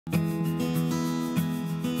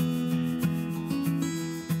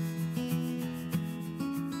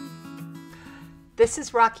This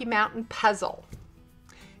is Rocky Mountain Puzzle.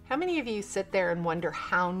 How many of you sit there and wonder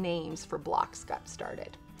how names for blocks got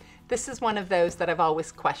started? This is one of those that I've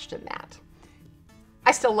always questioned that.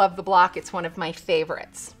 I still love the block. It's one of my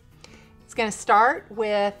favorites. It's going to start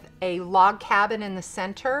with a log cabin in the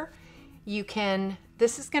center.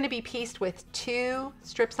 This is going to be pieced with 2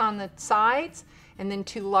 strips on the sides and then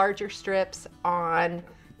 2 larger strips on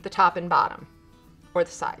the top and bottom, or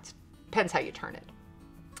the sides. Depends how you turn it.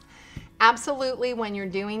 Absolutely, when you're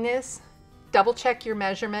doing this, double check your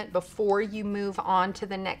measurement before you move on to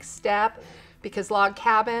the next step, because log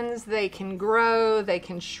cabins, they can grow, they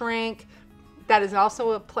can shrink. That is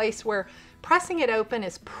also a place where pressing it open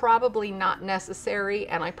is probably not necessary,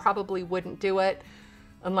 and I probably wouldn't do it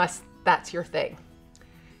unless that's your thing.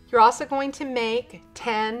 You're also going to make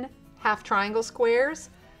 10 half triangle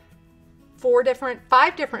squares, 5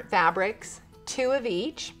 different fabrics, 2 of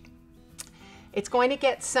each. It's going to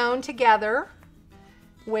get sewn together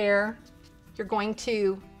where you're going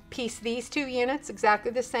to piece these 2 units exactly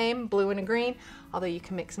the same, blue and a green, although you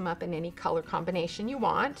can mix them up in any color combination you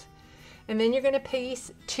want. And then you're going to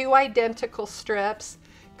piece 2 identical strips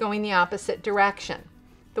going the opposite direction.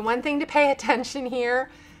 The one thing to pay attention here,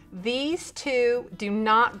 these 2 do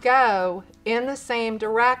not go in the same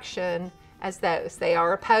direction as those. They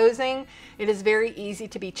are opposing. It is very easy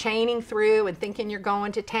to be chaining through and thinking you're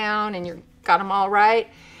going to town and you've got them all right,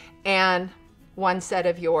 and one set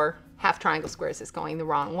of your half triangle squares is going the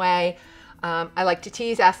wrong way. I like to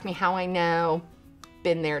tease, ask me how I know.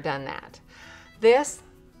 Been there, done that.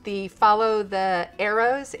 Follow the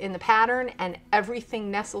arrows in the pattern and everything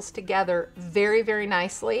nestles together very, very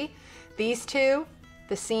nicely. These 2,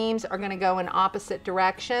 the seams are going to go in opposite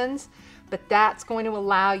directions, but that's going to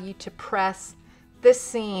allow you to press this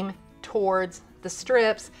seam towards the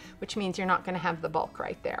strips, which means you're not going to have the bulk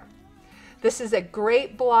right there. This is a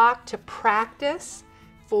great block to practice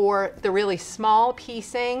for the really small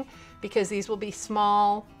piecing, because these will be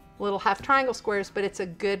small little half triangle squares, but it's a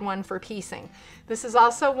good one for piecing. This is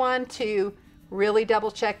also one to really double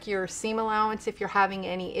check your seam allowance if you're having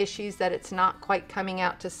any issues that it's not quite coming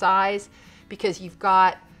out to size, because you've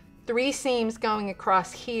got 3 seams going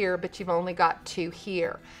across here, but you've only got 2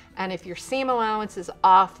 here. And if your seam allowance is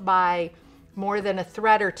off by more than a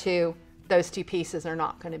thread or 2, those 2 pieces are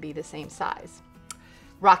not going to be the same size.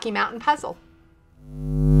 Rocky Mountain Puzzle.